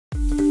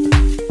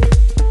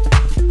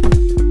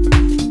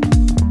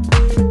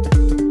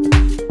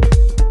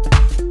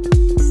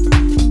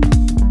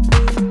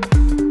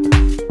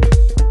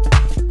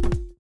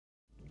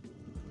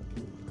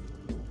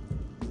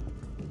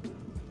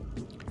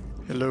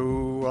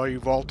Hello, all you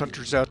Vault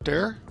Hunters out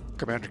there.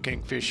 Commander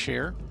Kingfish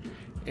here,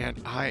 and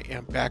I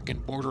am back in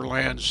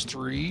Borderlands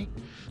 3.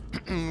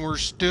 We're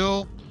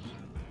still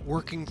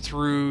working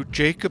through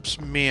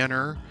Jacob's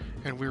Manor,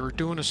 and we were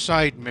doing a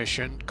side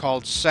mission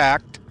called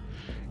Sacked,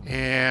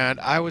 and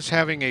I was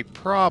having a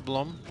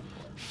problem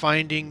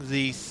finding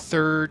the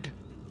third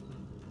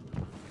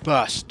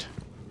bust.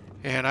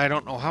 And I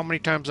don't know how many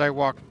times I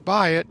walked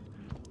by it,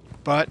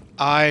 but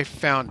I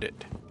found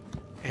it.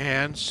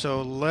 And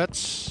so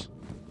let's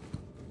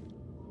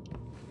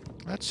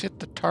hit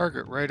the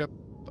target right up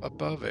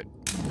above it.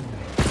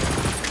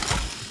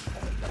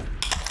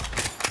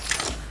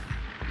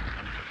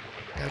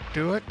 That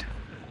do it?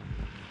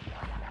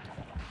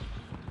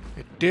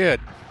 It did.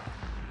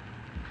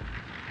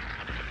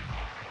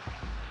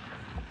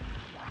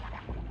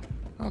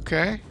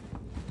 Okay.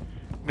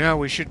 Now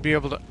we should be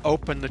able to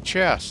open the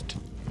chest.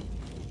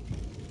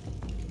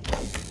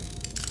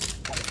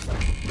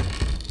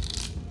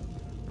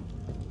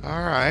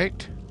 All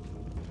right.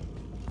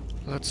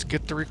 Let's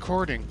get the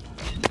recording.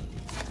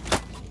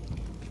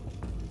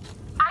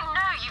 I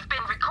know you've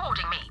been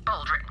recording me,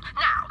 Baldrin.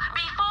 Now,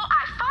 before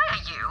I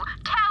fire you,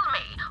 tell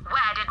me,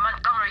 where did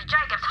Montgomery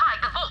Jacobs hide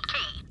the vault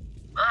key?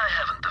 I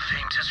haven't the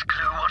faintest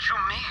clue what you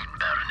mean,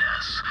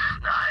 Baroness.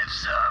 I've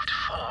served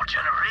 4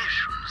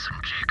 generations in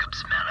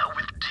Jacob's Manor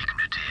with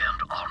dignity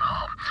and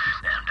honor,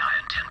 and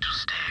I intend to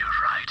stay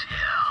right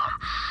here.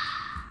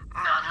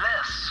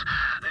 Unless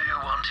you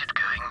want it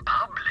going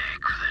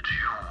public that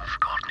you've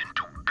gotten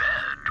into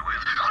bed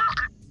with...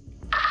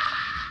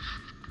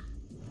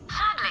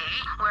 Sadly,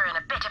 we're in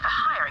a bit of a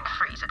hiring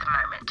freeze at the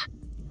moment.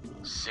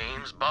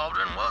 Seems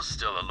Baldwin was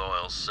still a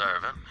loyal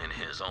servant in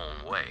his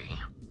own way.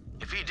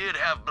 If he did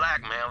have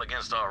blackmail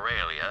against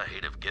Aurelia,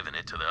 he'd have given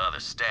it to the other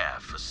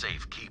staff for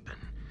safekeeping.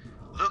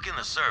 Look in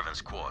the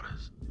servants'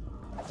 quarters.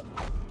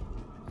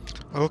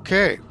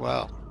 Okay,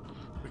 well,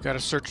 we got to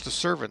search the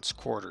servants'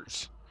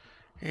 quarters.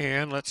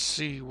 And let's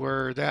see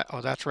where that...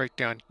 Oh, that's right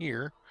down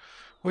here.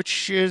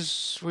 Which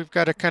is... We've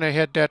got to kind of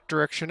head that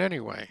direction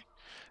anyway.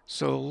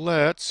 So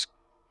let's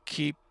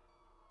keep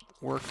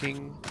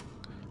working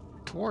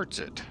towards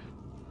it.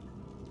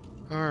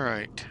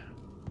 Alright.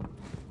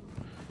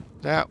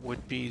 That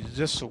would be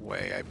this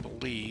way, I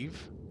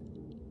believe.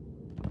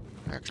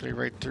 Actually,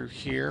 right through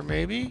here,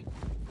 maybe?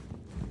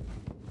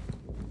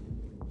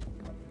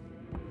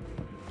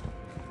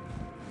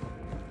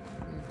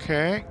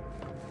 Okay.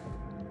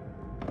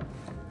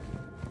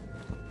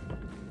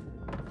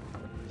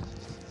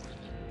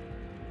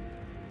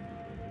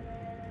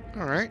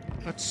 Alright,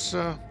 let's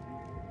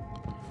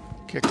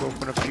kick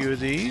open a few of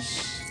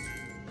these.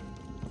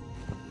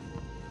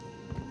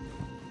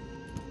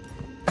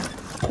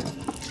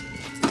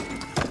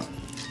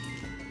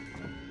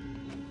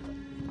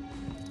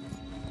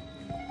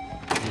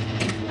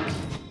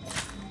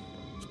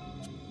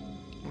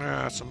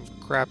 Some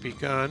crappy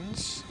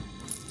guns.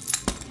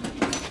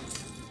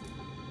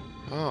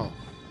 Oh,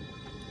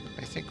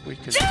 I think we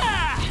can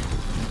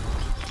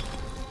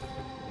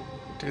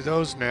do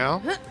those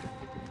now.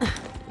 I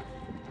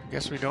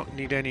guess we don't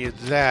need any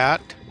of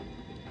that.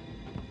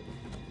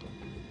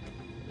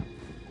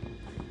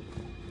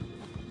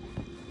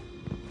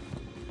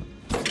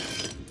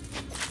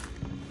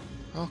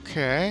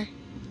 Okay.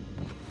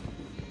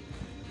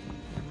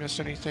 Did I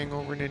miss anything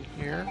over in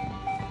here?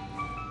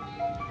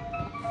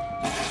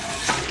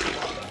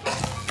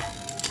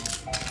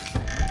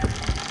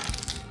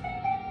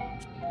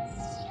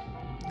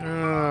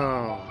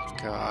 Oh,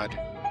 God.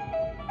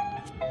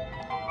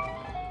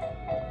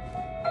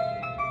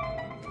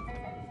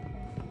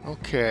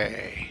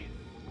 Okay.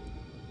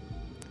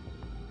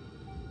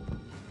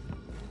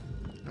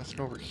 Nothing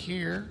over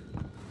here.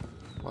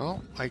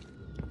 Well,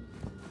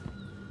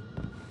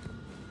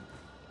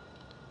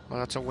 well,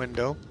 that's a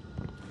window.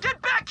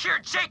 Get back here,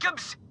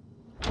 Jacobs!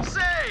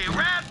 Say,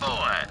 rat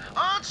boy,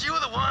 aren't you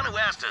the one who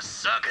has to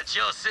suck at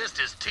your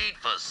sister's teat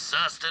for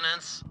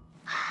sustenance?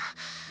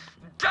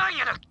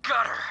 Die in a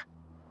gutter!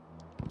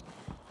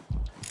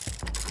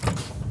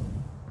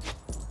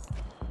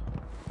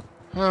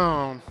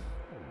 Oh.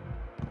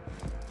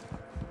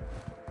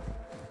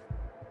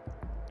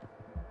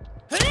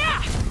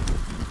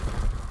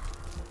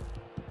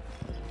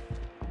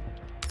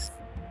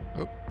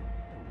 Oh.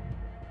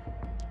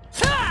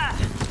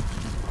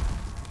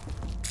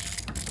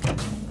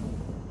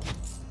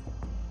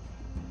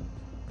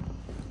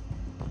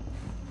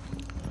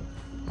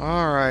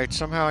 Alright,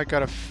 somehow I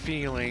got a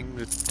feeling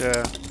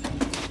that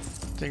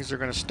things are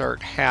going to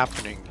start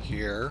happening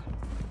here.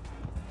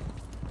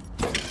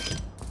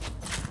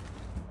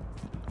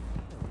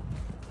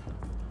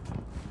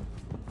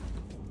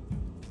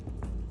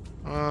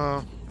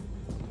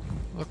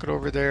 Look at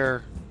over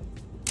there.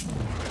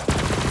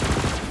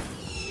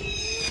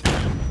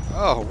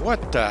 Oh,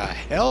 what the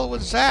hell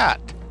was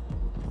that?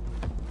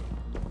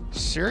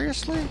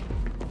 Seriously?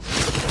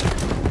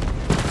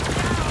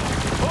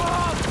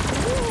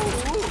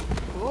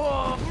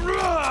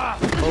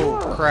 Oh,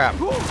 crap.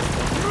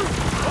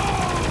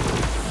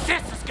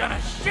 This is gonna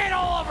shit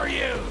all over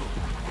you!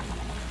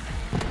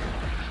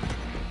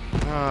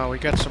 We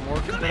got some more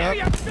coming up.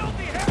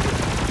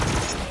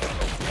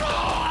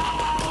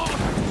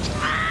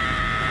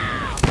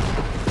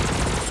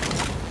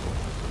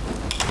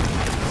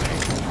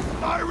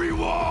 My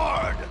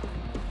reward!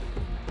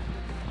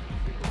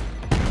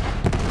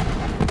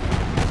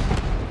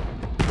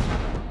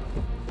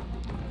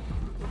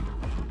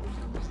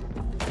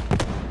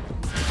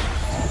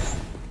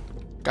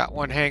 Got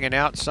one hanging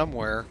out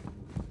somewhere.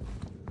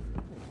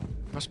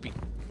 Must be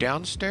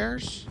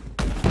downstairs?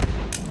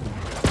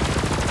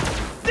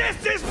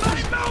 This is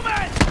my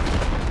moment!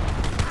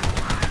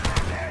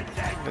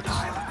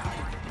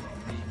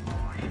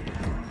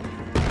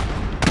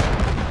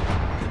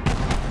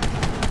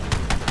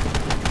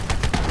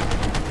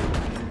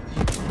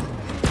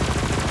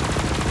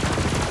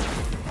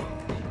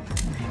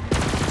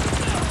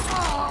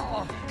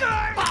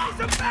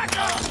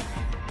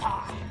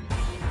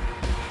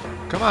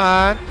 Come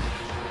on.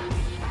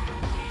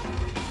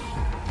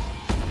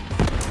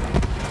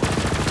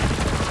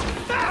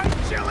 That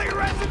chili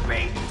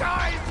recipe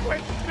dies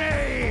with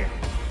me!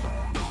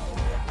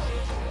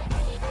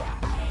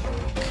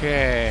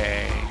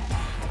 Okay.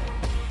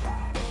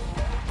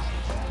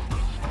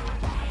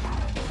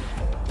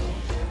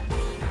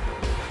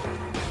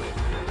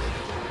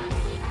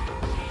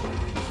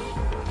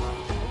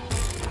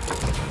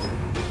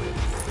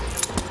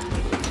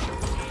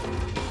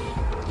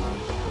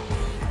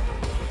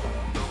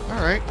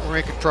 Alright, we're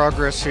making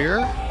progress here.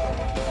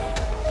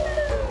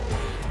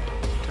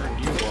 Turn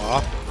you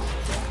off.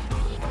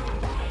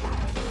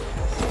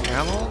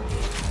 Ammo?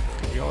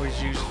 Can you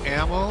always use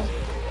ammo?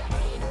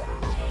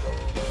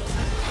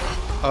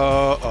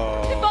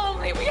 Uh-oh. If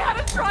only we had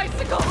a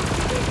tricycle!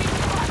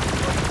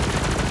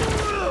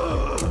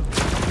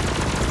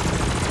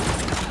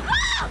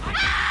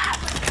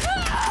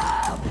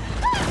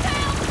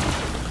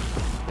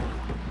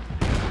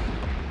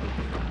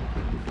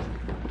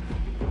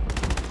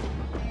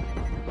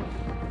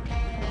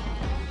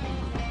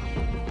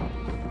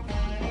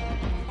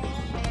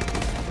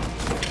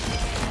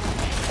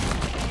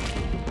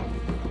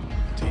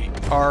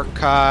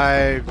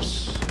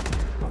 Archives.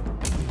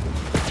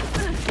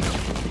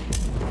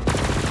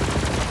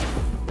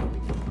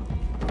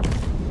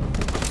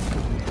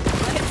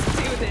 Let's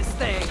do this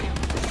thing!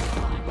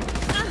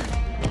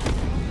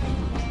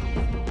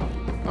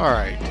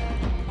 Alright.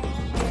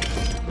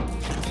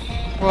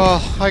 Well,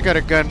 I got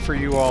a gun for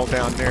you all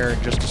down there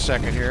in just a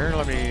second here.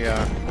 Let me,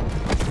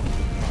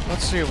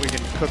 let's see if we can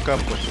cook up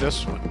with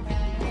this one.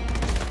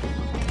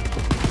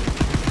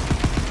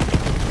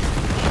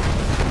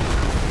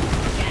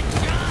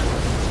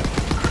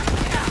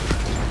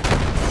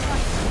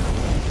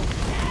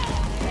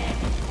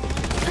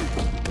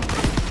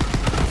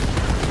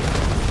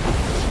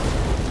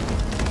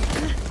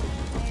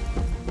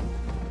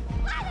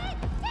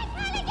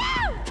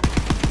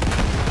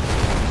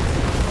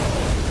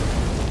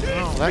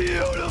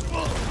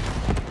 Beautiful!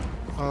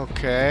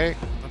 Okay,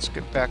 let's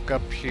get back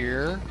up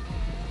here.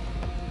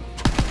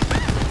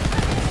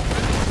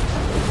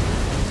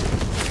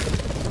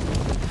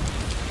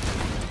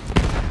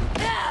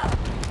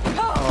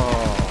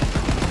 Oh,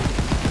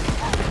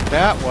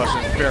 that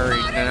wasn't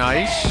very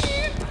nice.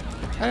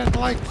 I didn't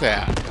like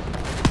that.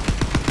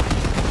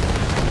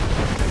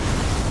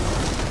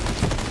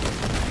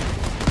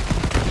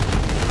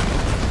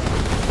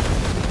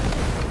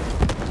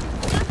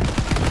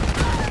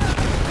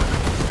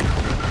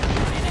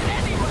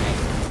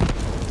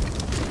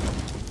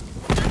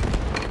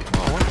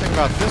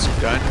 About this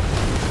gun,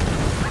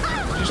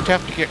 you just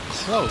have to get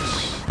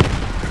close.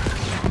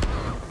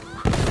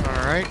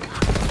 Alright.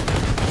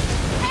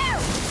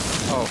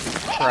 Oh,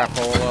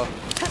 crapola.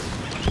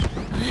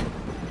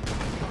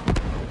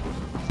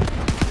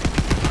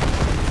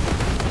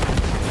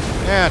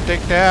 Yeah,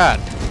 take that.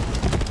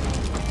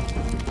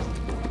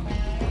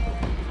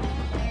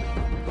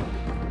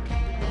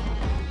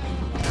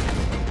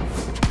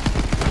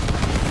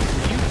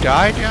 Did you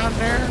die down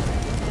there?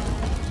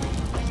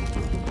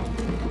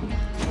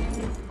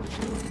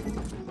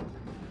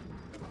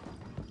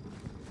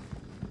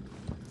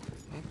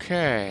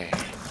 Okay.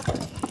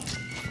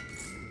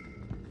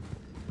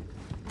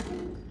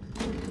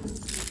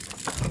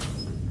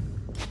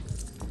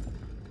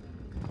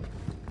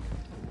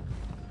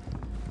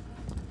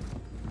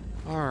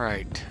 All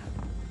right.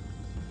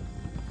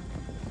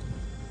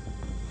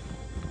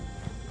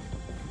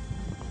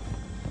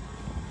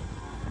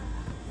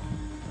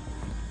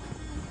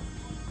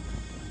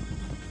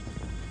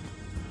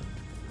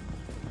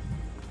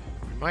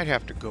 We might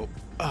have to go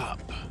up.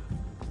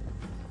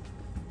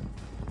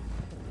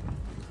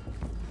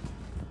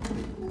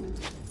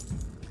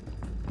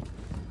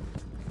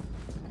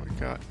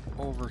 Got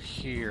over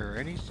here.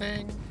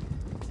 Anything?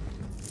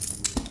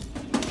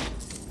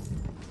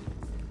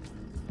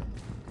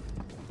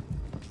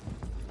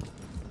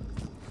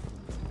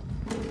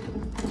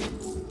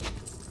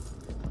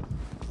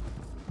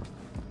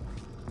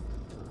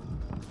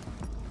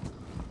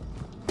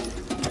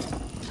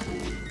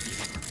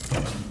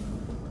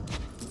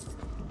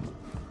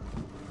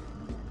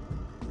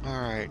 All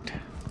right.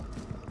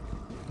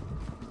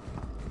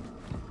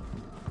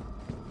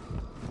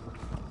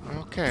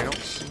 Okay, I don't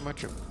see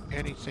much of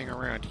anything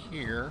around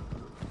here.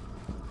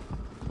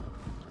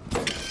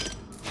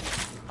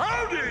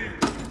 Howdy!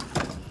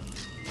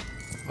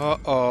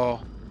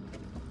 Uh-oh.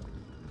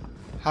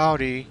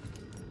 Howdy.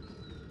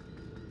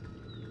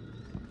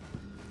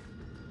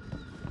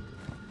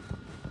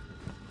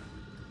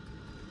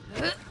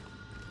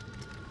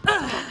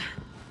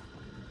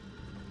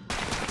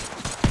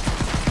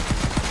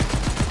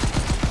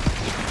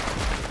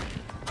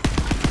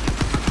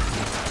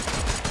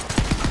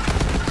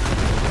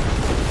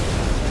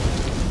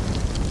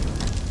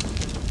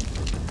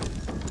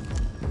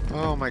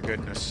 Oh my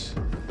goodness.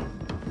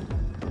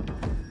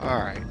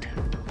 Alright.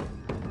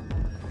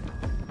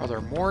 Are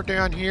there more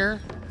down here?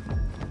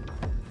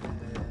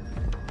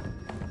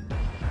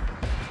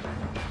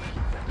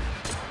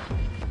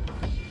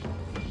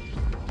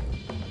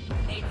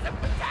 Need some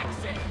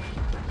protection.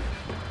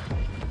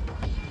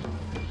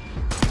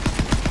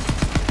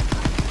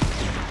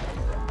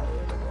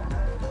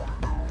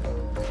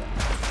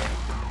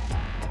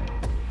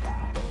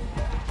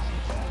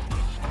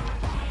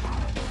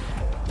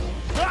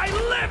 I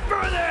live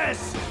for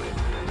this!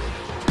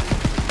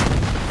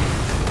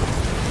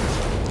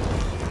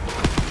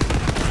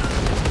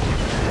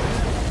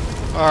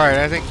 Alright,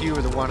 I think you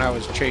were the one I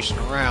was chasing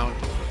around.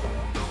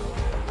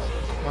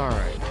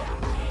 Alright.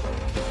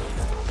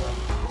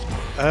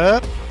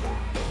 Up.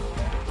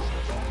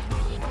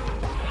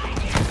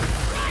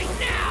 Right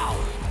now!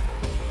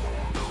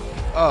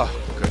 Oh,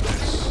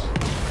 goodness.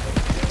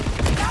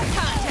 Got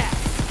contact!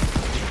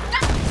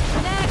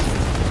 Next!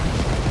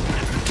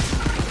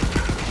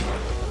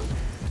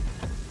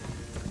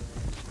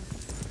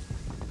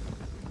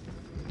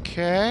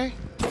 Okay.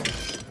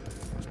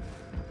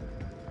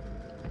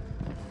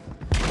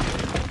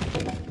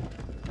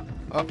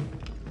 Oh,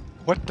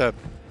 what the?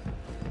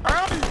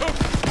 Oh.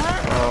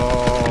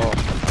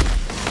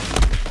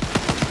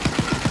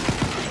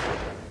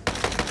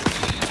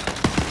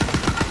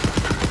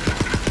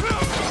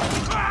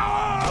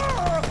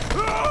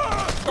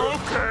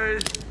 Okay.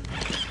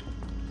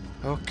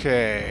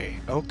 Okay.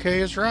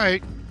 Okay is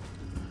right.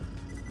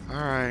 All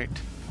right.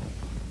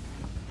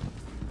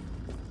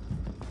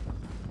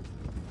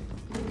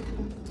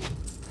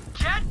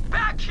 Get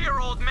back here,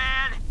 old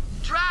man!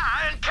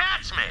 Try and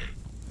catch me!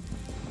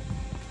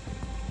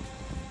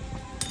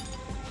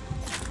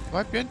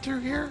 Have I been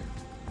through here?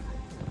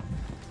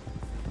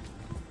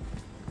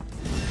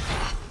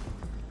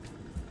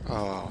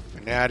 Oh,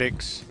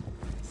 fanatics.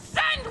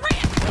 Send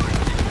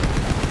reinforcements!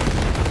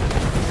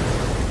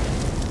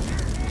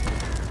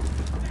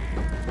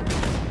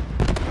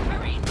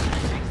 Hurry!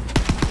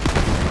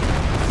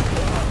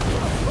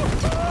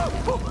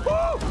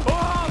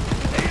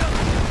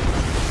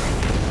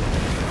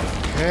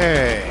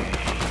 Okay.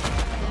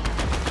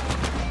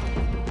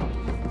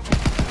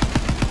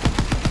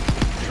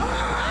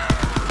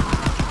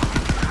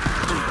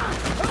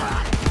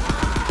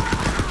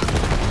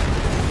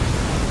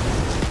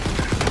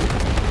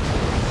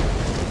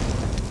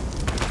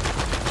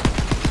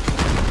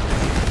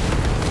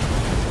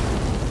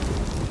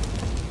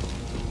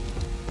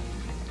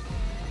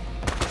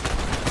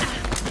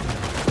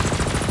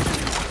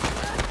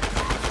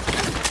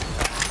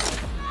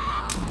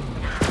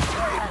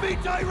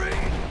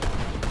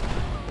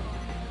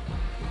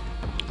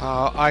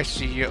 I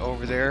see you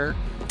over there.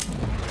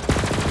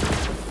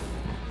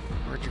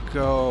 Where'd you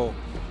go?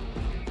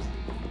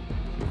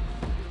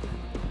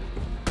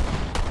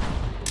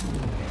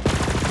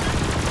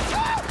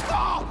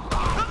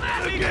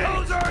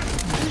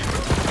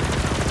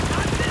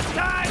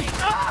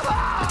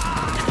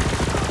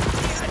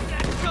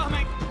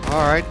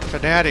 Alright,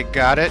 Fanatic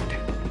got it.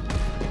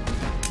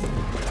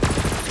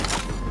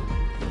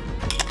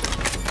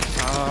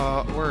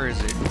 Where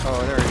is it?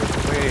 Oh, there he is,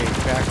 way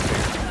back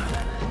there.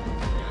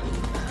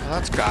 Well,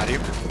 that's got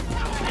him.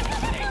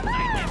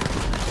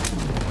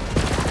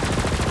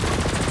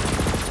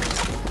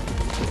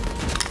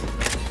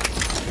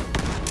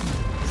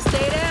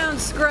 Stay down,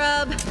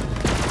 scrub.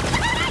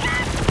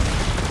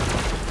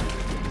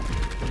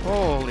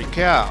 Holy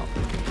cow.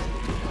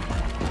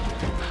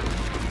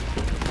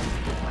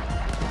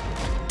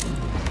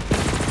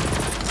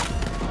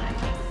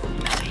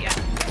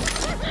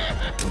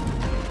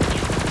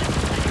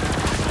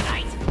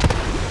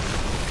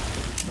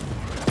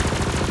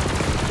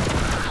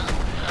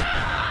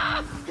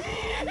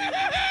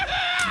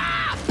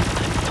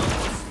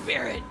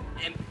 Spirit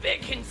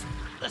embiggens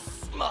the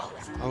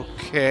smallest.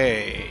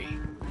 Okay.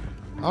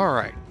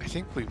 Alright, I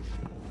think we've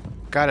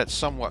got it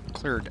somewhat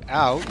cleared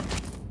out.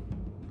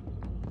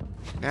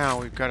 Now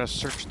we've got to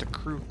search the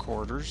crew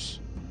quarters.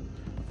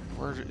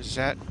 Where is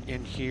that?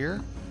 In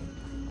here?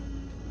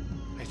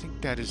 I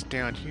think that is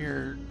down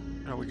here.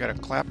 No, we got a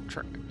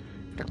claptrap.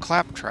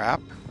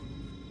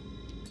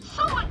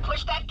 Someone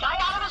pushed that guy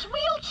out of his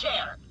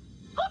wheelchair!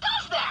 Who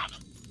does that?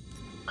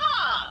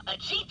 Ah, a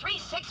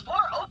G364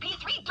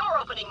 OP3 door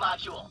opening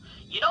module.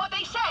 You know what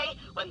they say,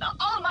 when the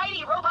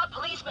almighty robot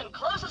policeman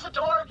closes a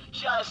door,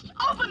 just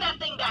open that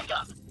thing back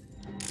up.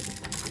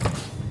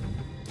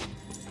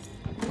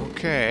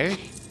 Okay.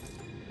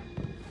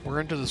 we're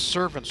into the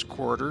servants'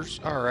 quarters.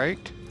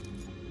 Alright.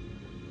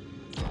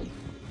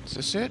 Is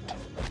this it?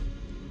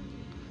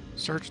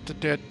 Search the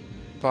dead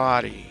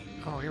body.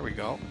 Oh, here we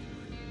go.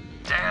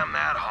 Damn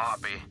that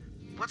harpy.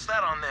 What's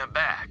that on their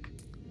back?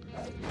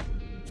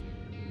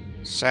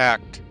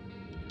 Sacked.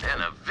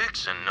 An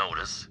eviction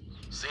notice.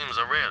 Seems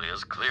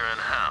Aurelia's clearing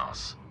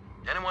house.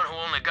 Anyone who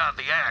only got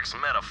the axe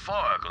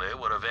metaphorically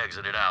would have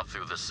exited out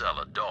through the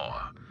cellar door.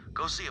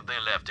 Go see if they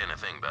left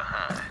anything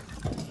behind.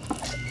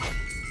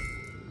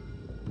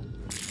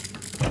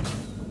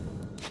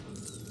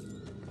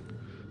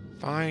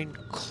 Find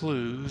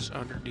clues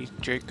underneath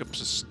Jacob's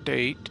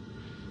estate.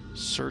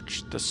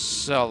 Search the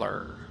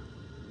cellar.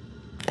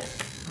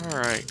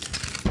 Alright.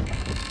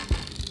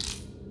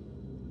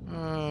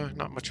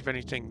 Not much of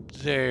anything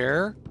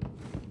there.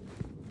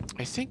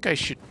 I think I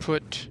should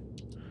put...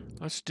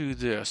 Let's do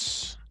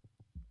this.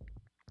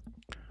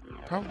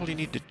 Probably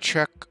need to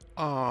check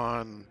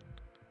on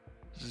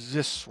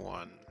this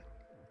one.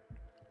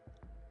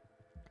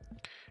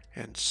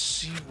 And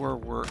see where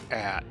we're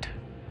at.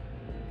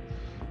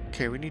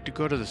 Okay, we need to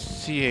go to the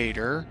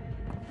theater,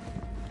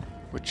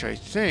 which I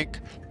think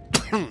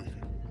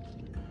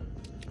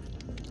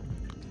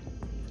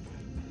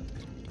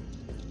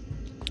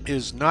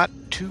is not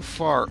too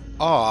far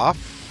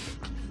off.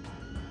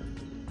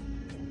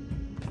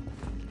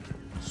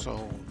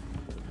 So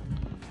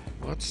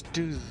let's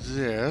do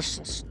this.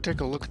 Let's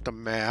take a look at the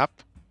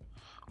map.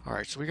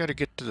 Alright, so we got to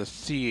get to the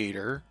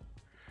theater.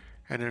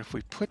 And then if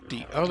we put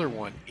the other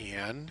one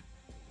in,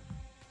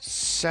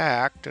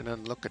 sacked, and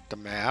then look at the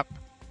map,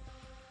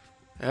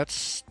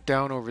 that's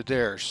down over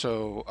there.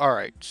 So,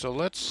 alright, so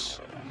let's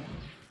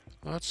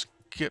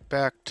get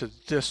back to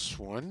this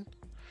one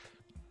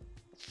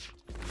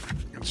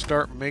and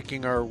start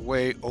making our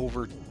way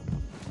over to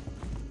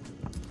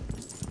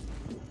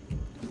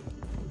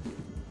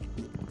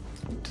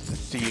the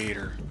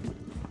theater.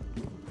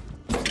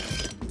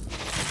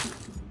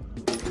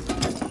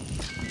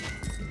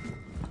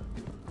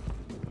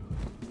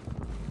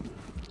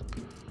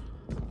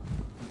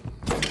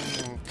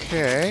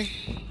 Okay.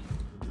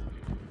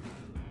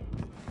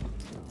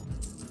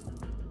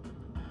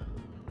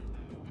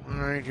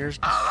 Alright, here's...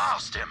 I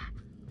lost him.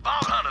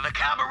 Vault Hunter, the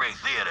Cabaret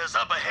Theater's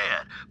up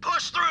ahead.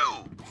 Push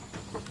through.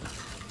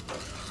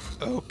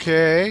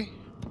 Okay.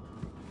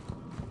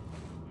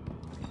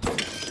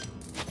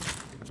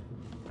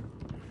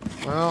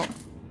 Well,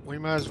 we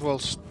might as well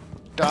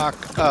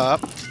stock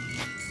up.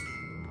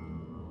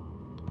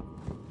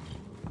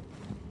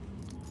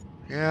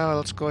 Yeah,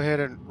 let's go ahead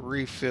and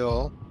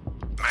refill.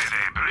 May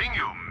they bring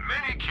you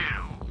many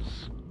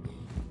kills.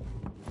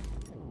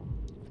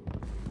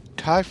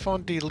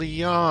 Typhon de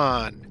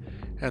Leon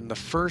and the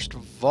first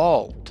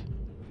vault.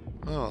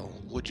 Oh,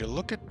 would you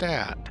look at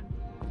that?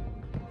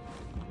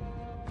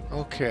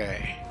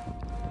 Okay.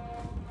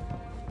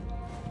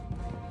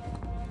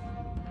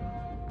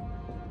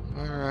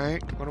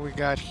 Alright, what do we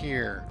got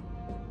here?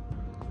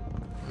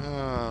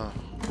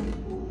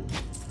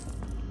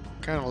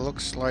 Kind of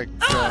looks like...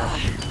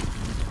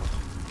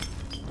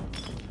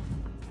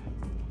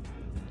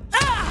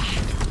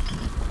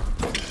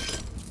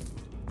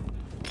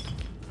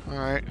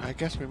 Alright, I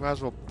guess we might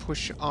as well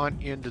push on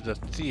into the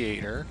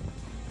theater.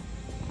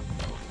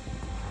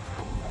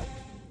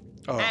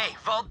 Oh. Hey,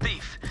 Vault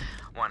Thief!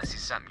 Want to see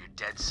something your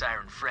dead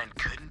siren friend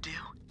couldn't do?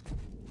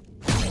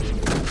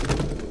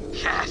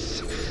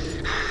 Yes!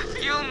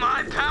 Feel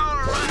my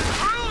power run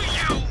through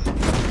you!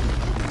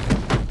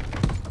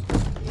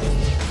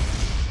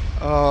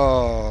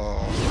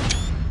 Oh.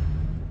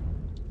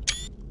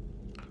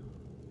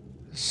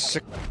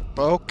 Sick.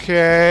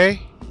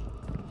 Okay.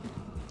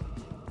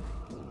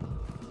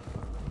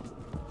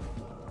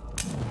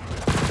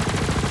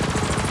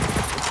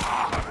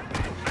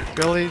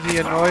 Billy the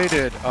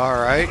Anointed.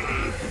 Alright.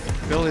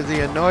 Billy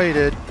the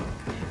Anointed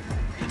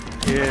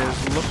is...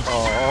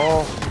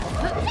 Oh.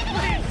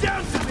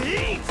 Down to the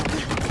heat!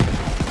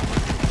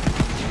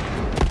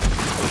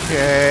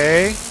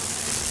 Okay.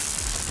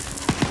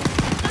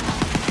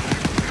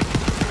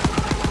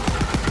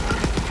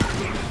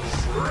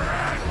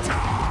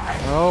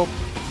 Oh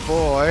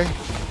boy.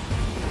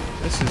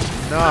 This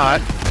is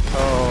not...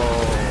 Oh.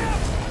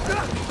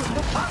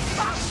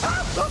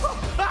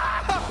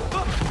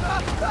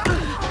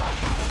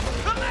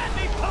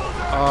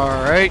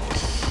 Alright.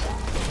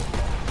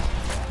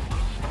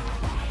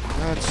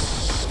 Let's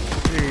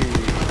see.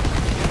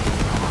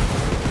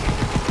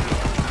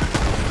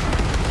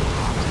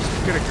 Let's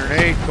get a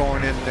grenade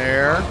going in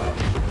there.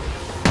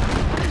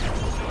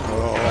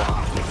 Oh.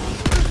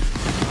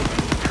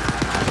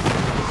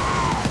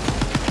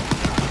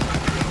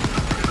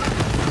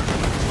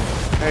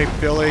 Hey,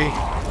 Billy.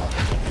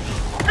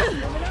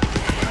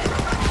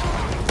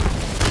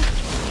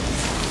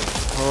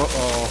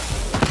 Uh-oh.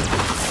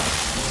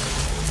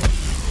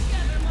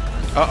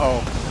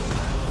 Uh-oh.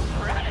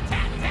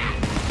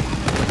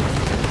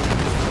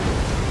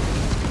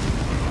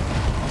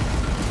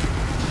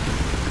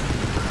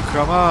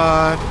 Come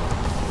on.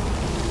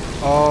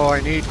 Oh, I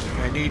need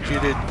you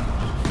to...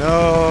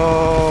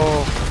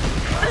 No.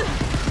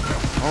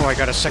 Oh, I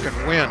got a second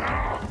wind.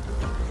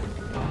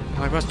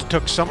 I must have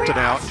took something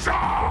out.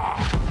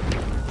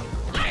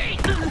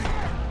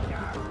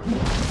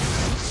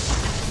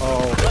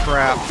 Oh,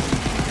 crap.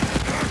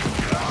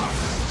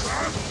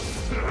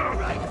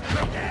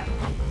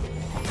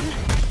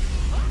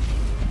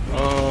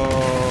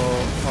 Oh.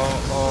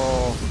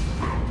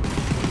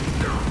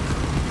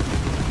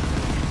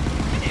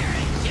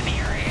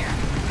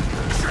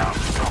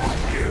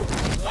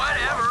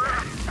 Whatever.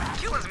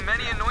 Kill as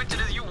many Anointed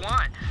as you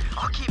want.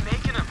 I'll keep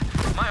making them.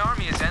 My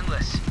army is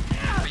endless.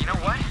 But you know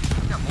what?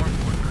 I got more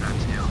important crap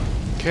to do.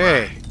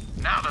 Okay.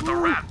 Now that the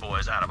rat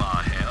boy's out of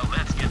our hell,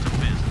 let's get to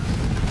business.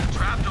 The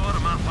trapdoor to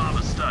my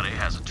father's study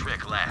has a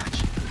trick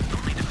latch.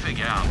 You'll need to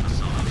figure out the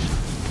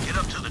solution. Get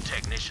up to the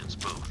technician's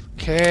booth.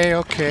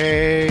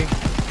 Okay. Let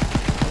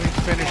me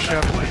finish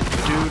up with the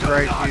dude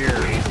right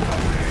here.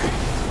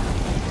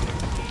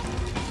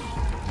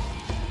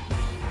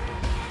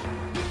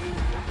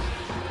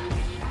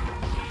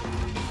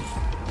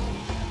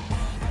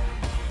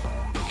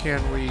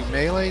 Can we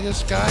melee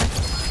this guy?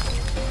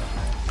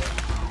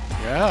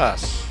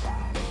 Yes.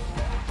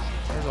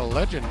 There's a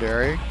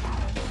legendary.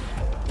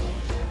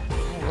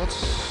 Oh,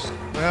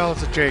 well,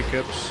 it's a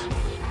Jacobs.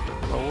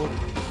 But we'll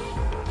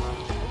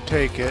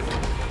take it.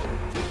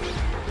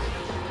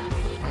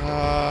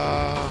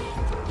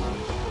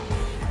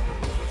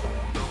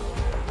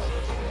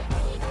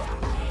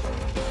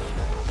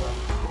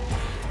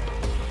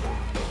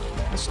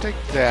 Let's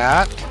take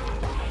that.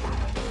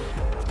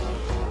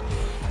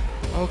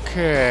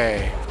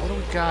 Okay, what do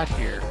we got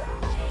here?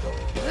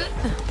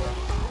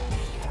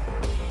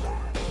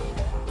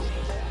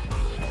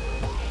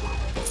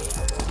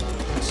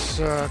 Let's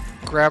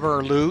grab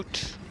our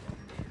loot.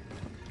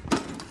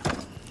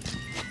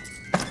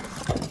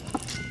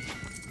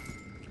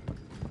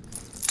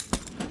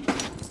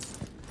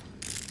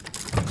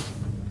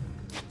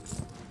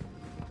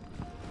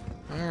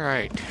 All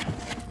right.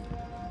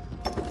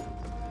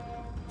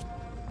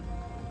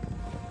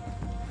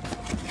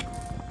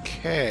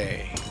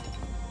 Okay.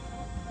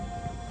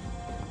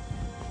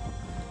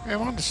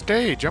 I'm on the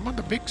stage. I'm on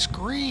the big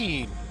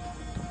screen.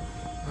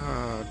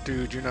 Oh,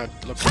 dude, you're not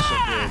looking so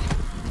good.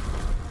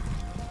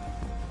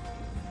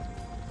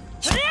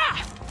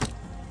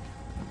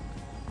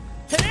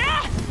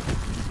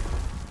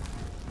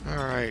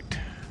 All right.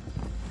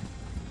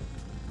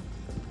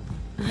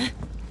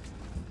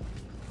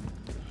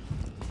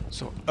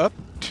 So up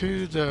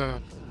to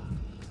the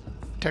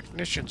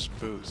technician's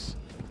booth.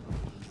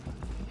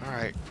 All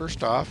right.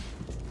 First off,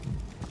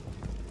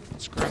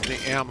 let's grab the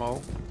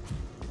ammo.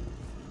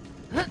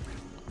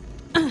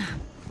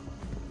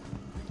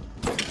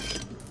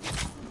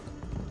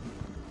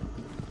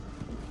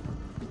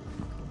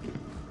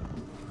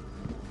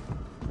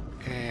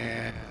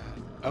 And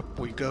up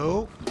we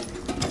go.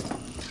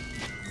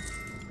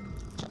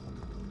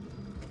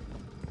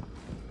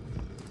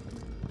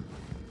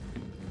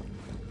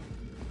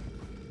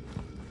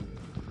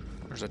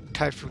 There's a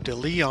Typhoon de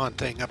Leon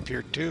thing up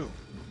here too.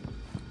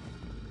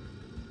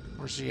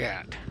 Where's he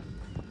at?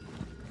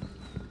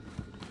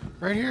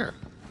 Right here.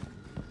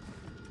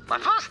 My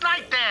first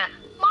night there,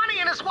 Monty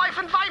and his wife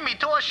invite me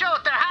to a show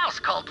at their house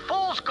called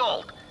Fool's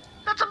Gold.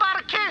 That's about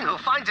a king who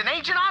finds an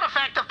ancient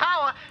artifact of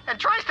power and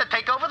tries to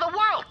take over the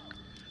world.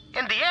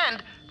 In the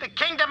end, the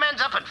kingdom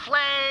ends up in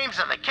flames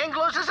and the king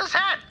loses his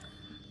head.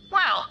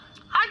 Well,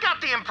 I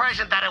got the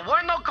impression that it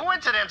weren't no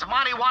coincidence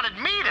Monty wanted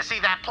me to see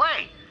that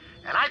play.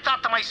 And I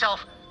thought to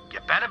myself,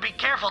 you better be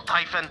careful,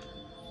 Typhon.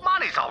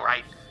 Monty's all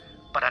right,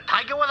 but a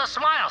tiger with a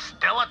smile's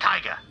still a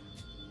tiger.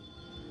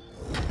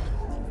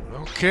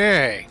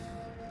 Okay.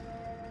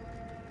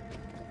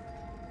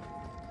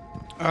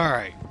 All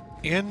right.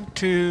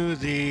 Into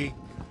the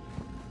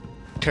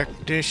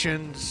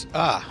technicians.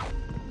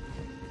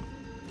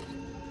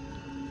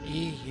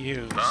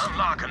 EU. The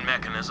unlocking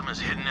mechanism is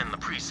hidden in the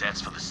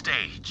presets for the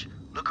stage.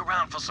 Look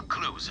around for some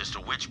clues as to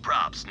which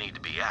props need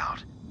to be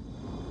out.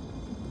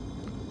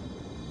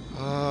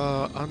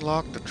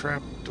 Unlock the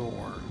trap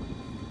door.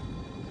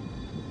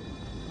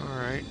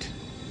 Alright.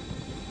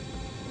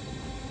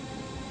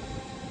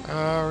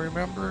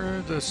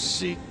 Remember the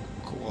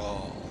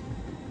sequel.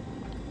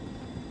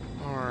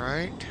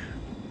 Alright.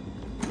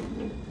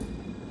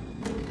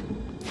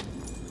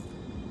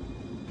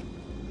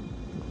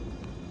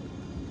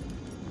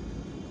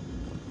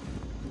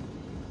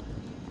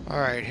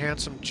 Alright,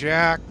 Handsome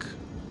Jack.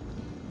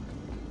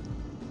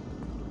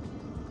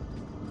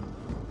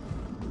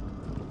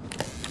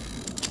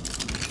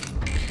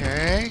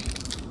 Okay.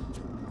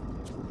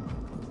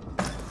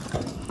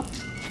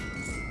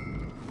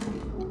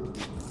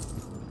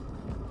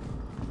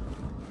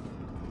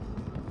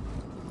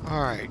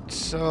 Alright,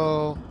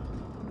 so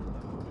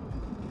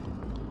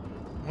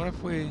what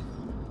if we...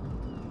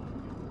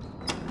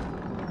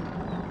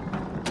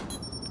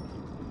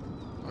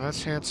 Well,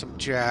 that's Handsome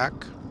Jack.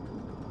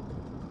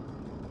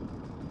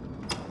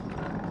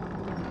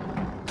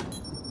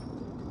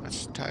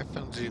 That's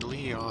Typhon de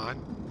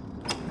Leon.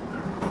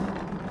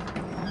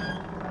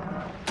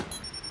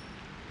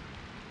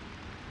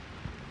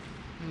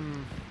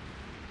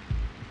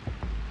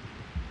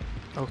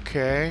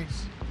 Okay.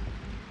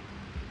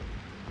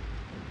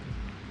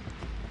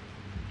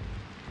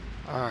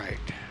 Alright.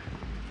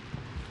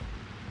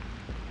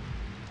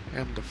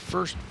 And the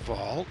first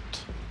vault.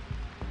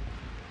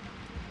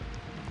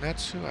 And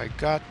that's who I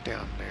got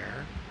down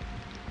there.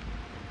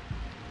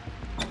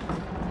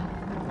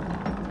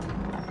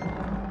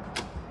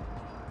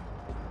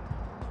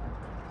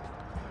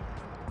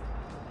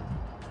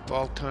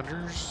 Vault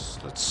hunters.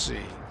 Let's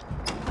see.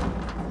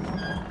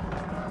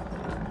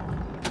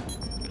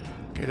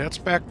 Okay, that's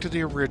back to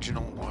the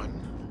original one.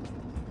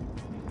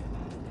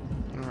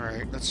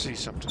 Alright, let's see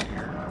something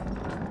here.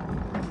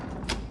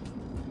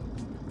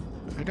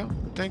 I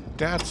don't think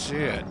that's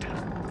it.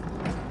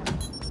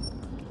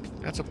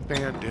 That's a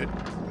bandit.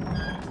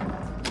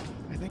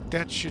 I think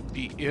that should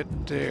be it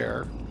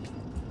there.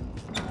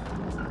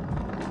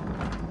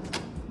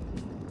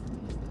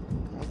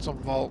 What's a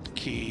vault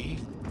key?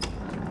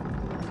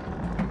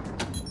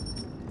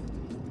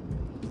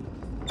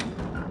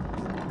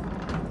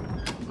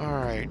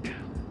 Alright.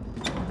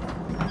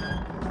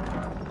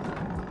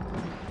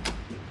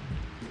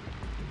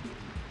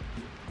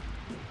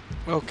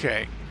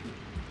 Okay.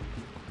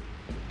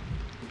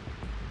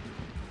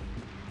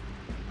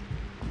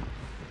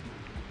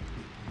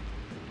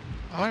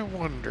 I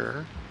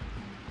wonder...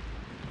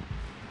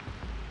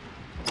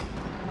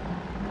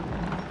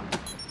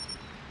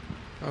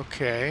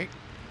 Okay.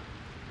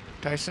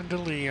 Tyson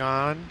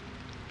DeLeon.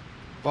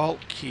 Vault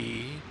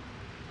key.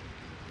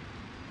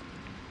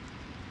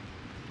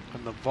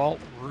 And the vault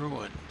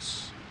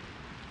ruins.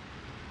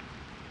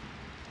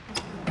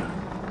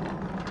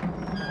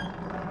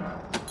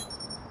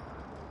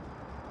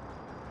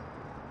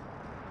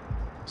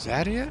 Is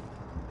that it?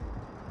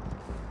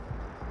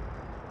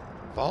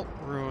 Vault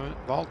ruin,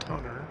 vault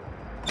hunter.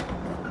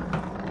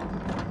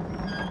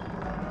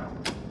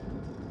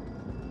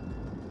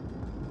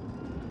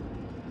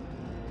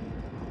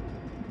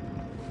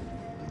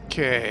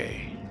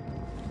 Okay.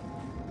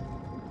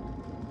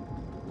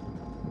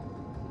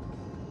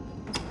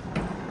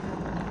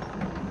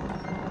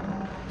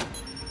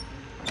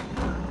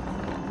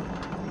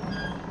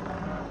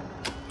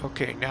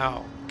 Okay,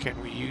 now,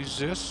 can we use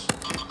this?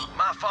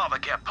 My father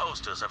kept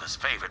posters of his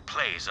favorite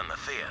plays in the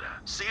theater.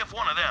 See if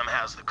one of them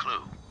has the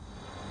clue.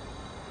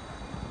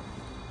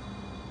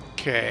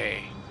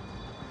 Okay.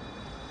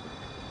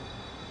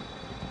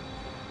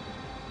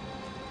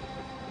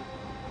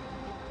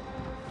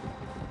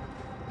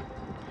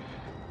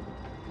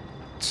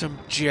 Some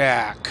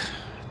Jack.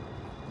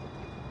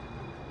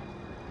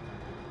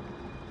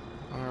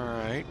 All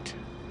right.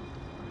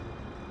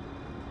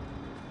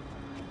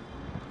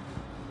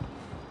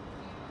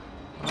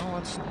 Well,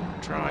 let's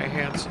try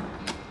handsome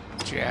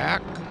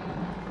Jack.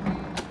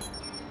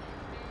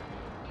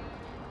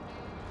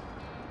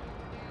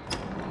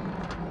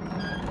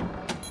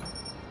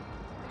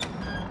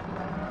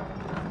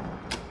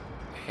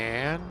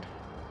 And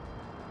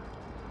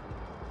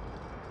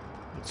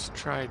let's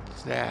try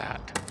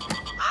that.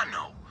 I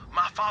know.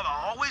 My father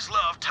always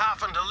loved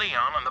Typhon de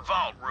Leon and the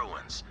Vault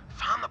Ruins.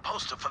 Found the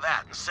poster for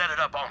that and set it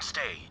up on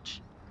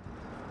stage.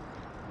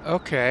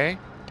 Okay.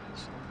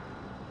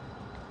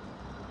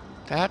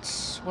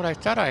 That's what I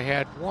thought I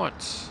had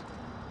once.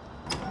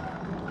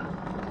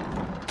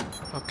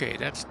 Okay,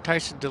 that's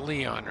Tyson de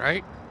Leon,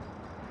 right?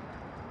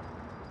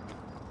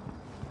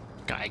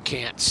 Guy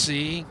can't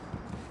see.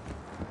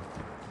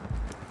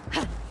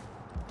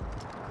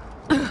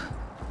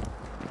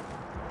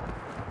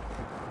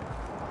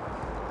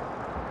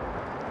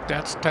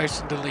 That's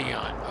Tyson de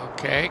Leon,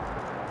 okay.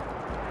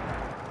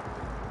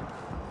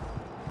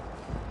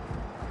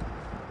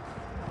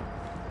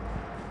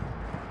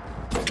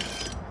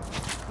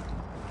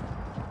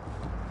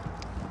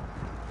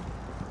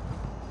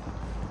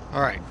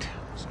 All right,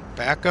 so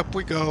back up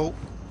we go.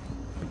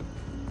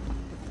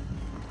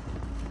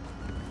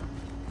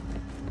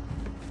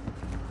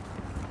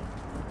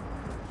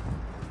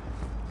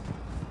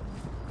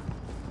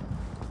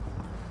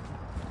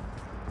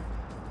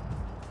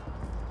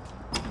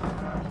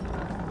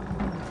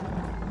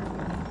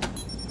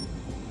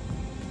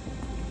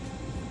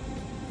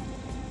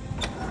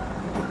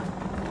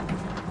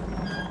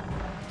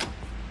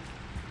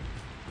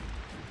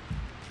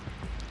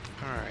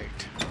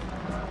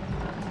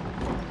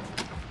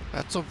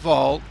 That's a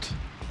vault.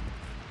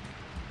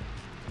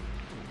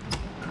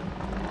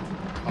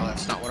 Oh,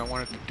 that's not what I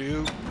wanted to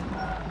do.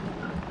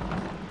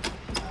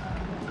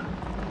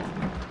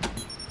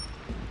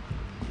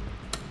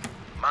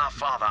 My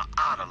father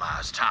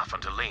idolized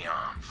Typhon de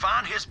Leon.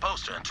 Find his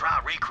poster and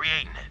try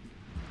recreating it.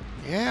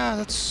 Yeah,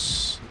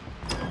 that's...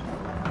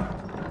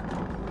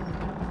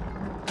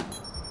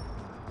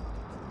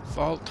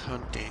 Vault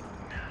hunting.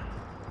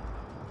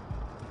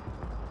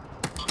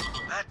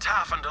 That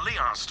Typhon de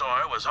Leon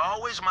story was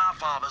always my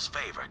father's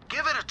favorite.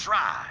 Give it a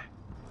try.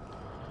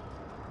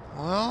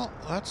 Well,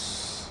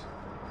 let's...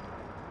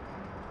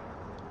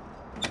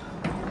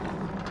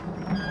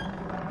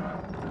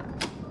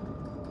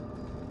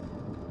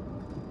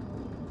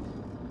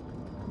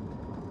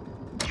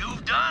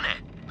 You've done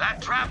it.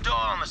 That trapdoor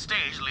on the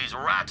stage leads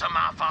right to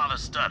my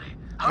father's study.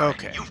 Hurry,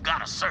 Okay. you've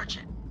got to search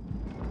it.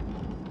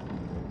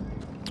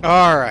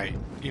 All right.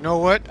 You know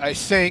what? I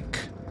think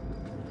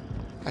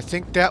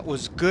that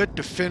was good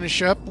to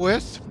finish up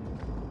with.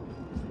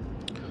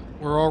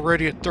 We're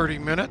already at 30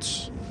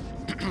 minutes.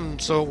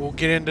 So we'll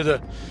get into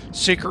the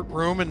secret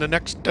room in the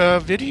next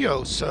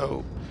video.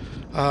 So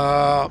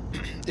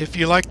if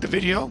you like the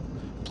video,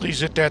 please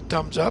hit that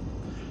thumbs up.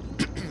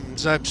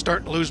 As I'm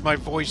starting to lose my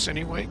voice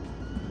anyway.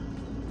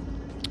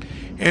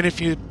 And if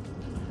you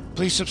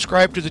please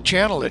subscribe to the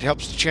channel, it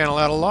helps the channel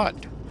out a lot.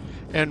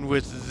 And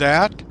with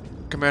that,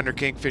 Commander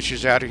Kingfish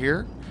is out of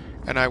here,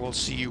 and I will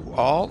see you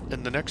all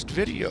in the next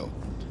video.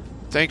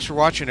 Thanks for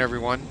watching,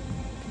 everyone.